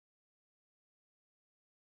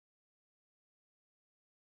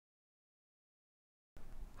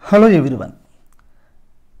Hello everyone,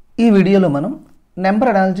 ఈ వీడియోలో మనం నెంబర్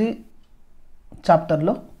అనాలజీ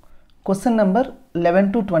చాప్టర్లో క్వశ్చన్ నెంబర్ 11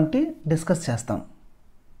 to 20 డిస్కస్ చేస్తాం.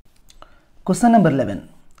 Question number 11.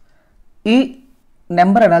 ఈ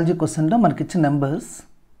నెంబర్ అనాలజీ క్వశ్చన్లో మనకి ఇచ్చిన నెంబర్స్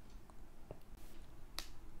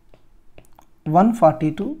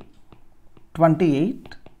 142, 28,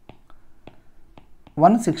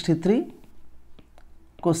 163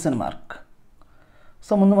 క్వశ్చన్ మార్క్.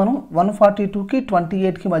 సో ముందు మనం 142కి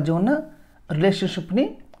 28కి మధ్య ఉన్న రిలేషన్షిప్ని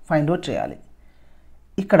ఫైండ్ అవుట్ చేయాలి.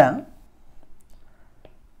 ఇక్కడ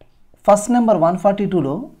ఫస్ట్ నెంబర్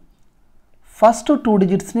 142లో ఫస్ట్ 2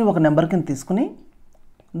 డిజిట్స్ని ఒక నెంబర్ కింద తీసుకుని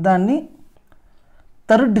దాన్ని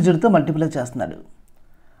థర్డ్ డిజిట్తో మల్టిప్లై చేస్తున్నాడు.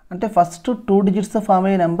 అంటే ఫస్ట్ 2 డిజిట్స్తో ఫామ్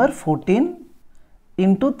అయ్యే number 14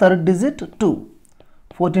 into third digit 2.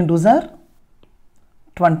 14 2s are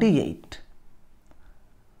 28.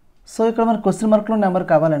 So ఇక్కడ మన క్వశ్చన్ మార్క్లో నెంబర్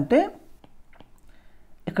కావాలంటే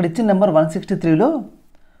ఇక్కడ ఇచ్చిన number 163లో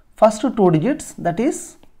first 2 digits that is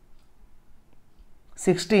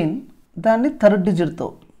 16 దాన్ని థర్డ్ డిజిట్తో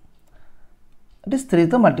దట్ ఈస్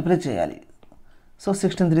 3తో మల్టిప్లై చేయాలి. So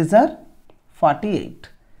 16 3s are 48.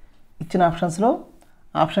 ఇచ్చిన ఆప్షన్స్లో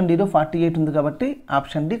ఆప్షన్ డిలో 48 ఉంది కాబట్టి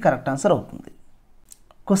ఆప్షన్ డి కరెక్ట్ ఆన్సర్ అవుతుంది.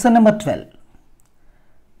 Question number 12.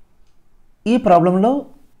 ఈ ప్రాబ్లంలో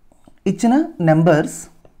ఇచ్చిన నెంబర్స్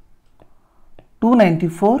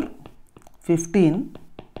 294, 15,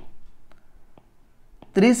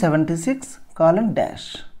 376 colon dash.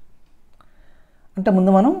 అంటే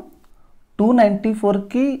ముందు మనం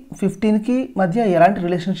 294కి 15కి మధ్య ఎలాంటి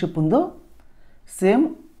రిలేషన్షిప్ ఉందో సేమ్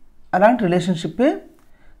అలాంటి రిలేషన్షిప్పే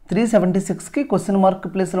 376కి క్వశ్చన్ మార్క్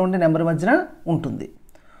ప్లేస్లో ఉండే నెంబర్ మధ్యన ఉంటుంది.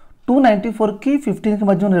 294కి 15కి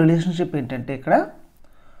మధ్య ఉన్న రిలేషన్షిప్ ఏంటంటే ఇక్కడ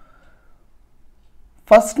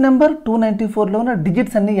ఫస్ట్ నెంబర్ 294లో ఉన్న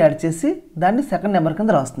డిజిట్స్ అన్నీ యాడ్ చేసి దాన్ని సెకండ్ నెంబర్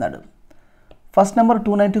కింద రాస్తున్నాడు. ఫస్ట్ నెంబర్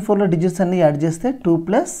 294లో డిజిట్స్ అన్నీ యాడ్ చేస్తే 2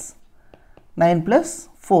 + 9 +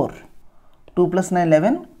 4, 2 + 9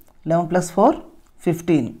 11, 11 + 4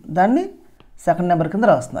 15 దాన్ని సెకండ్ నెంబర్ కింద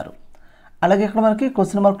రాస్తున్నారు. అలాగే ఇక్కడ మనకి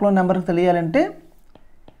క్వశ్చన్ మార్క్లో నెంబర్కి తెలియాలంటే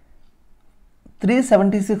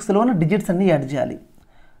 376లో ఉన్న డిజిట్స్ అన్నీ యాడ్ చేయాలి.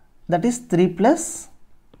 That is 3 +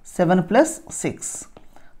 7 + 6.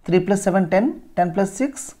 3 + 7 10, 10 +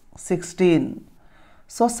 6 16.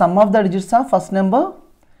 So some of the digits of first number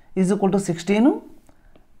is equal to 16.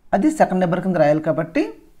 అది సెకండ్ నెంబర్ కింద రాయాలి కాబట్టి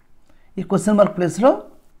ఈ క్వశ్చన్ మార్క్ ప్లేస్లో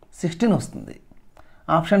 16 వస్తుంది.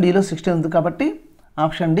 ఆప్షన్ డిలో 16 ఉంది కాబట్టి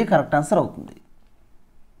ఆప్షన్ డి కరెక్ట్ ఆన్సర్ అవుతుంది.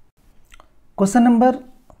 Question number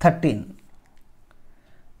 13.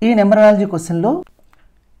 ఈ నెంబర్ అనాలజీ క్వశ్చన్లో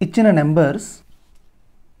ఇచ్చిన నెంబర్స్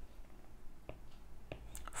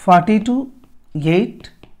 42, 8,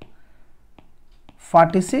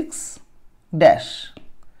 46 డాష్.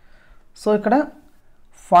 సో ఇక్కడ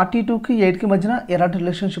 42కి 8కి మధ్యన ఎలాంటి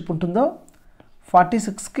రిలేషన్షిప్ ఉంటుందో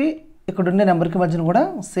 46కి ఇక్కడ ఉండే నెంబర్కి మధ్యన కూడా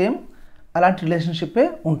సేమ్ అలాంటి రిలేషన్షిప్పే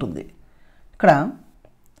ఉంటుంది. ఇక్కడ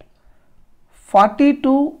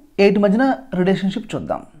 42, 8 మధ్యన రిలేషన్షిప్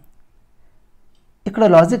చూద్దాం. ఇక్కడ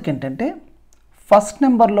లాజిక్ ఏంటంటే ఫస్ట్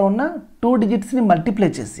నెంబర్లో ఉన్న 2 డిజిట్స్ని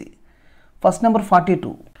మల్టిప్లై చేసి ఫస్ట్ నెంబర్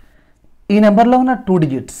 42 ఈ నెంబర్లో ఉన్న 2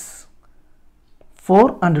 డిజిట్స్ 4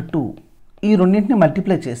 and 2 ఈ రెండింటిని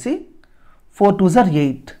మల్టిప్లై చేసి 4 2s are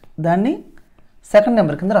 8 దాన్ని సెకండ్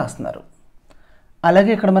నెంబర్ కింద రాస్తున్నారు.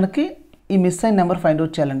 అలాగే ఇక్కడ మనకి ఈ మిస్ అయిన నెంబర్ ఫైండ్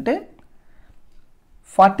అవుట్ చేయాలంటే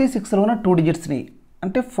 46లో ఉన్న 2 డిజిట్స్ని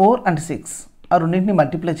అంటే 4 and 6 ఆ రెండింటిని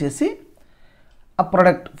మల్టిప్లై చేసి ఆ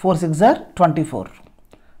ప్రోడక్ట్ 4 6s are 24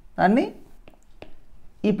 దాన్ని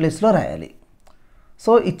ఈ ప్లేస్లో రాయాలి.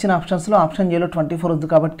 సో ఇచ్చిన ఆప్షన్స్లో ఆప్షన్ ఏలో 24 ఉంది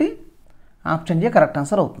కాబట్టి ఆప్షన్ ఏ కరెక్ట్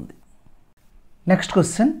ఆన్సర్ అవుతుంది. Next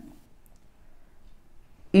question.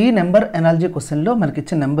 ఈ నెంబర్ అనాలజీ క్వశ్చన్లో మనకి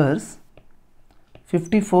ఇచ్చిన నెంబర్స్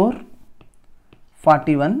 54,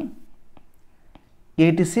 41,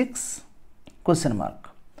 86 క్వశ్చన్ మార్క్.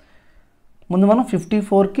 ముందు మనం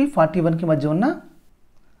 54కి 41కి మధ్య ఉన్న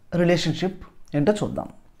రిలేషన్షిప్ ఏంటో చూద్దాం.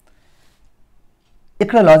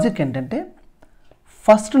 ఇక్కడ లాజిక్ ఏంటంటే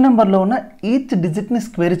ఫస్ట్ నెంబర్లో ఉన్న ఈచ్ డిజిట్ని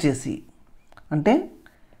స్క్వేర్ చేసి అంటే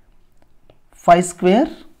 5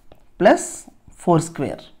 స్క్వేర్ ప్లస్ 4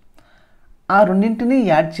 స్క్వేర్ ఆ రెండింటిని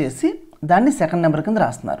యాడ్ చేసి దాన్ని సెకండ్ నెంబర్ కింద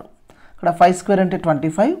రాస్తున్నారు. ఇక్కడ 5 స్క్వేర్ అంటే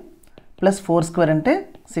 25 ప్లస్ 4 స్క్వేర్ అంటే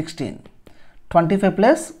 16. 25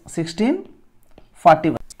 ప్లస్ 16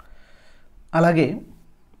 41. అలాగే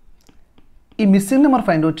ఈ మిస్సింగ్ నెంబర్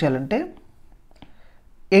ఫైండ్ అవుట్ చేయాలంటే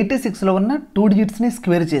 86లో ఉన్న 2 డిజిట్స్ని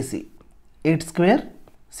స్క్వేర్ చేసి 8 స్క్వేర్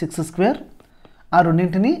 6 స్క్వేర్ ఆ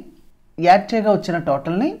రెండింటిని యాడ్ చేయగా వచ్చిన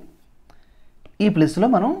టోటల్ని ఈ ప్లేస్లో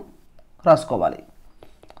మనం రాసుకోవాలి.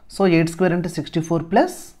 సో 8 స్క్వేర్ అంటే 64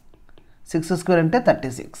 ప్లస్ 6 స్క్వేర్ అంటే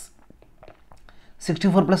 36.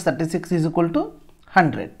 64 plus 36 is equal to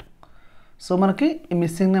 100. So మనకి ఈ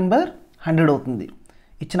మిస్సింగ్ నెంబర్ 100 అవుతుంది.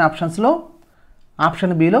 ఇచ్చిన ఆప్షన్స్లో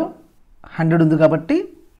ఆప్షన్ బిలో 100 ఉంది కాబట్టి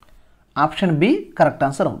ఆప్షన్ బి కరెక్ట్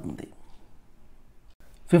ఆన్సర్ అవుతుంది.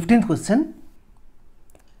 15th question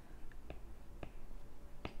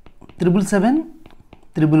 777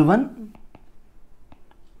 111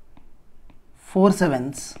 4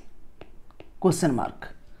 7s question mark.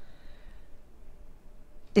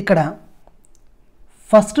 ఇక్కడ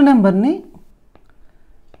ఫస్ట్ నెంబర్ని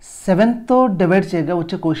 7తో డివైడ్ చేయగా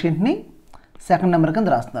వచ్చే కోషియంట్ని సెకండ్ నెంబర్ కింద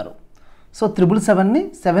రాస్తున్నారు. సో 777ని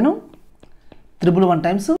 7 111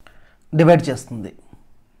 టైమ్స్ డివైడ్ చేస్తుంది.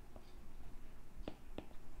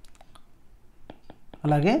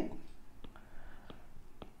 అలాగే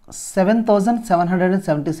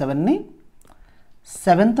 7777ని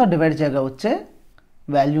 7తో డివైడ్ చేయగా వచ్చే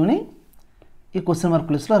వాల్యూని ఈ క్వశ్చన్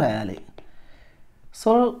మార్క్ లిస్ట్లో రాయాలి.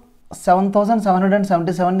 సో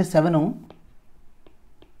 7777ని 7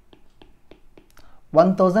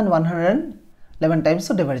 1111 టైమ్స్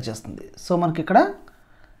డివైడ్ చేస్తుంది. సో మనకి ఇక్కడ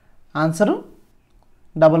ఆన్సరు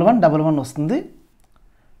 1111 వస్తుంది.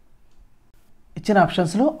 ఇచ్చిన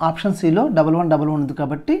ఆప్షన్స్లో ఆప్షన్ సిలో 1111 ఉంది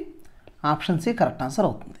కాబట్టి ఆప్షన్ సి కరెక్ట్ ఆన్సర్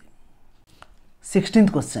అవుతుంది.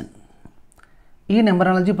 16th question. ఈ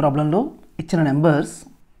నెంబరాలజీ ప్రాబ్లంలో ఇచ్చిన నెంబర్స్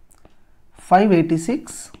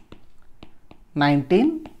 586 19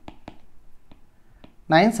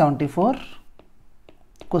 974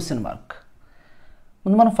 క్వశ్చన్ మార్క్.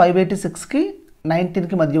 ముందు మనం 586కి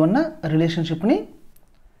 19కి మధ్య ఉన్న రిలేషన్షిప్ని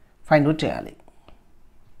ఫైండ్ అవుట్ చేయాలి.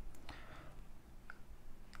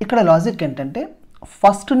 ఇక్కడ లాజిక్ ఏంటంటే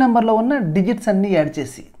ఫస్ట్ నెంబర్లో ఉన్న డిజిట్స్ అన్నీ యాడ్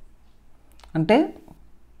చేసి, అంటే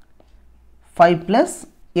 5 ప్లస్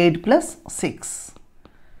 8 ప్లస్ 6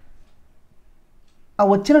 ఆ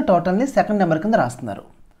వచ్చిన టోటల్ని సెకండ్ నెంబర్ కింద రాస్తున్నారు.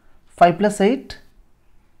 5 ప్లస్ 8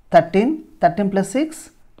 13, 13 ప్లస్ 6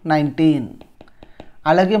 19.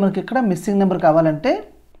 అలాగే మనకి ఇక్కడ మిస్సింగ్ నెంబర్ కావాలంటే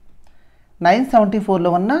 974లో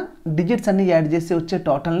ఉన్న డిజిట్స్ అన్నీ యాడ్ చేసి వచ్చే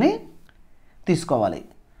టోటల్ని తీసుకోవాలి.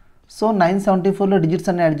 సో 974లో డిజిట్స్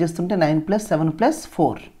అన్నీ యాడ్ చేస్తుంటే 9 plus 7 plus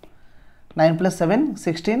 4, 9 plus 7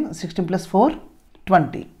 16, 16 plus 4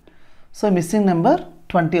 20. So missing number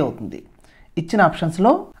 20 అవుతుంది. ఇచ్చిన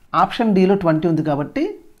ఆప్షన్స్లో ఆప్షన్ డిలో 20 ఉంది కాబట్టి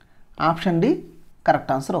ఆప్షన్ డి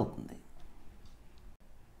కరెక్ట్ ఆన్సర్ అవుతుంది.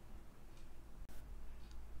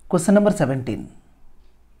 Question number 17.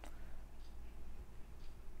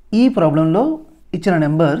 ఈ ప్రాబ్లంలో ఇచ్చిన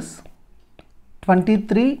నెంబర్స్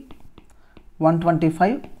 23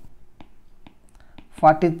 125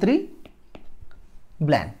 43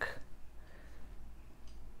 బ్లాంక్.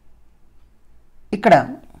 ఇక్కడ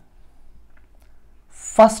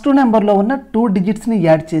ఫస్ట్ నెంబర్లో ఉన్న 2 డిజిట్స్ని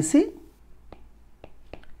యాడ్ చేసి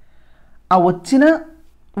ఆ వచ్చిన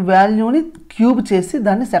వాల్యూని క్యూబ్ చేసి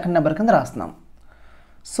దాన్ని సెకండ్ నెంబర్ కింద రాస్తున్నాం.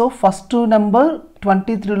 సో ఫస్ట్ నెంబర్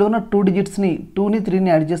 23లో ఉన్న 2 డిజిట్స్ని 2ని 3ని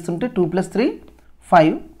యాడ్ చేస్తుంటే 2 ప్లస్ 3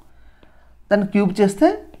 5, దాన్ని క్యూబ్ చేస్తే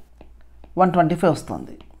 125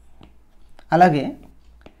 వస్తుంది. అలాగే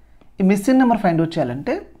ఈ మిస్సింగ్ నెంబర్ ఫైండ్ అవుట్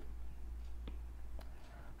చేయాలంటే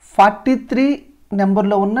 43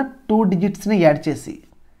 నెంబర్లో ఉన్న 2 డిజిట్స్ని యాడ్ చేసి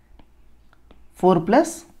 4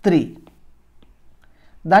 ప్లస్ 3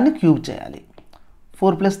 దాన్ని క్యూబ్ చేయాలి.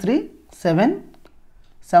 4 plus 3 7,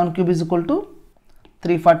 7 cube is equal to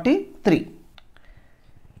 343.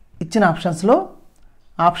 ఇచ్చిన ఆప్షన్స్లో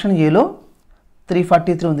ఆప్షన్ ఏలో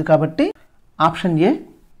 343 ఉంది కాబట్టి ఆప్షన్ ఏ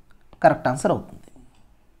కరెక్ట్ ఆన్సర్ అవుతుంది.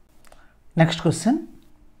 Next question.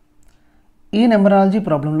 ఈ నెంబరాలజీ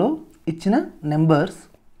ప్రాబ్లంలో ఇచ్చిన నెంబర్స్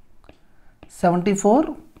 74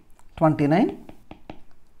 29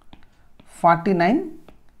 49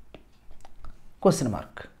 క్వశ్చన్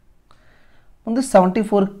మార్క్. ముందు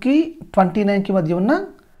 74కి 29కి మధ్య ఉన్న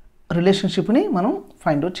రిలేషన్షిప్ని మనం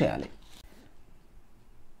ఫైండ్ అవుట్ చేయాలి.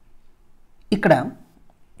 ఇక్కడ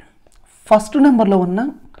ఫస్ట్ నెంబర్లో ఉన్న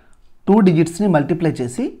 2 డిజిట్స్ని మల్టిప్లై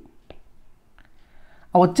చేసి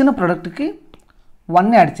ఆ వచ్చిన ప్రోడక్ట్కి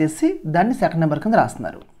 1 యాడ్ చేసి దాన్ని సెకండ్ నెంబర్ కింద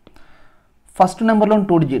రాస్తున్నారు. ఫస్ట్ నెంబర్లో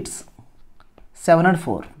 2 digits 7 and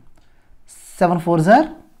 4, 7 4s are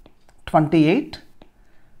 28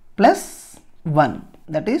 plus 1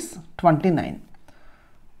 that is 29.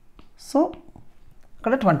 So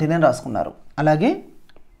ఇక్కడ 29 రాసుకున్నారు. అలాగే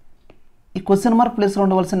ఈ క్వశ్చన్ మార్క్ ప్లేస్లో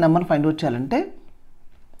ఉండవలసిన నెంబర్ని ఫైండ్ అవుట్ చేయాలంటే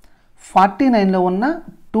 49లో ఉన్న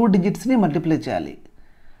 2 డిజిట్స్ని మల్టిప్లై చేయాలి.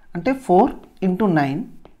 అంటే 4 into 9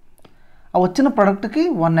 ఆ వచ్చిన ప్రోడక్ట్కి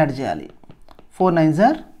 1 యాడ్ చేయాలి. 4 9s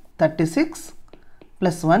are 36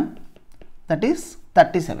 plus 1 that is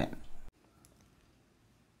 37.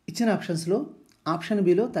 ఇచ్చిన ఆప్షన్స్లో ఆప్షన్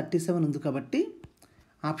బిలో 37 ఉంది కాబట్టి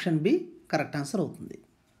ఆప్షన్ బి కరెక్ట్ ఆన్సర్ అవుతుంది.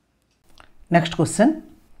 Next question.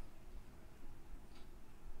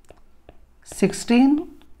 16,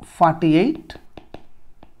 48,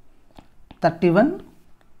 31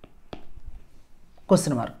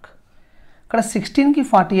 question mark. ఇక్కడ 16కి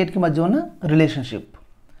 48కి మధ్య ఉన్న రిలేషన్షిప్.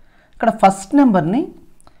 ఇక్కడ ఫస్ట్ నెంబర్ని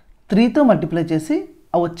 3తో మల్టిప్లై చేసి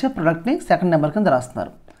ఆ వచ్చే ప్రోడక్ట్ని సెకండ్ నెంబర్ కింద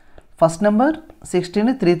రాస్తున్నారు. ఫస్ట్ నెంబర్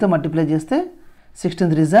 16ని 3తో మల్టిప్లై చేస్తే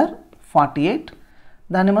 16 3s are 48,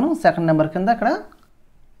 దాన్ని మనం సెకండ్ నెంబర్ కింద అక్కడ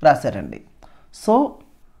రాశారండి. సో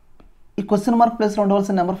ఈ క్వశ్చన్ మార్క్ ప్లేస్లో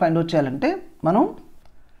ఉండవలసిన నెంబర్ ఫైండ్ అవుట్ చేయాలంటే మనం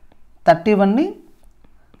 31ని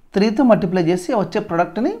 3తో మల్టిప్లై చేసి వచ్చే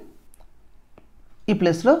ప్రోడక్ట్ని ఈ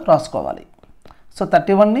ప్లేస్లో రాసుకోవాలి. సో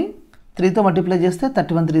 31ని 3తో మల్టిప్లై చేస్తే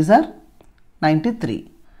 31 3s are 93.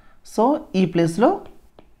 సో ఈ ప్లేస్లో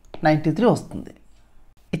 93 వస్తుంది.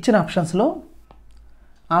 ఇచ్చిన ఆప్షన్స్లో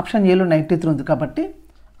ఆప్షన్ ఏలో 93 ఉంది కాబట్టి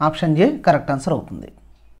ఆప్షన్ ఏ కరెక్ట్ ఆన్సర్ అవుతుంది.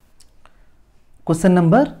 Question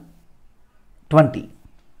number 20.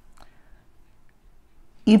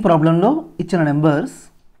 ఈ ప్రాబ్లంలో ఇచ్చిన నెంబర్స్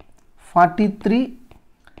 43,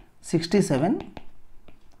 67,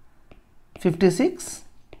 56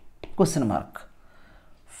 క్వశ్చన్ మార్క్.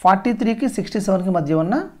 43కి 67కి మధ్య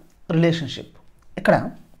ఉన్న రిలేషన్షిప్. ఇక్కడ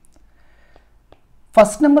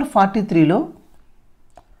ఫస్ట్ నెంబర్ 43లో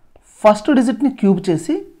ఫస్ట్ డిజిట్ని క్యూబ్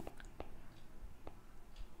చేసి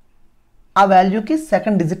ఆ వాల్యూకి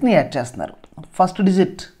సెకండ్ డిజిట్ని యాడ్ చేస్తున్నారు. First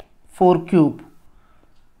digit 4 cube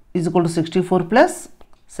is equal to 64 plus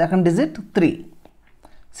second digit 3.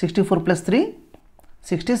 64 plus 3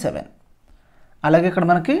 67. అలాగే ఇక్కడ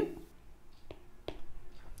మనకి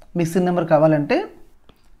మిక్సింగ్ నెంబర్ కావాలంటే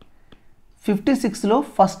 56లో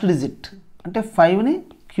ఫస్ట్ డిజిట్ అంటే 5ని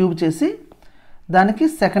క్యూబ్ చేసి దానికి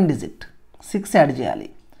సెకండ్ డిజిట్ 6 యాడ్ చేయాలి.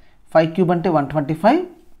 5 క్యూబ్ అంటే 125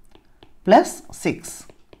 ప్లస్ 6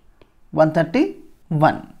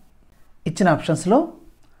 131. ఇచ్చిన ఆప్షన్స్లో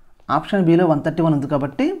ఆప్షన్ బిలో 131 ఉంది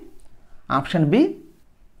కాబట్టి ఆప్షన్ బి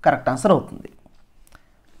కరెక్ట్ ఆన్సర్ అవుతుంది.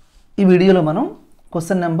 ఈ వీడియోలో మనం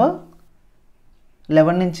క్వశ్చన్ నెంబర్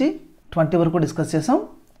 11 నుంచి 20 వరకు డిస్కస్ చేసాం.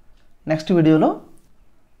 నెక్స్ట్ వీడియోలో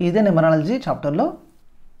ఇదే న్యూమరాలజీ చాప్టర్లో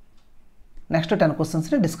నెక్స్ట్ 10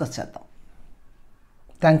 క్వశ్చన్స్ని డిస్కస్ చేద్దాం.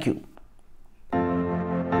 Thank you.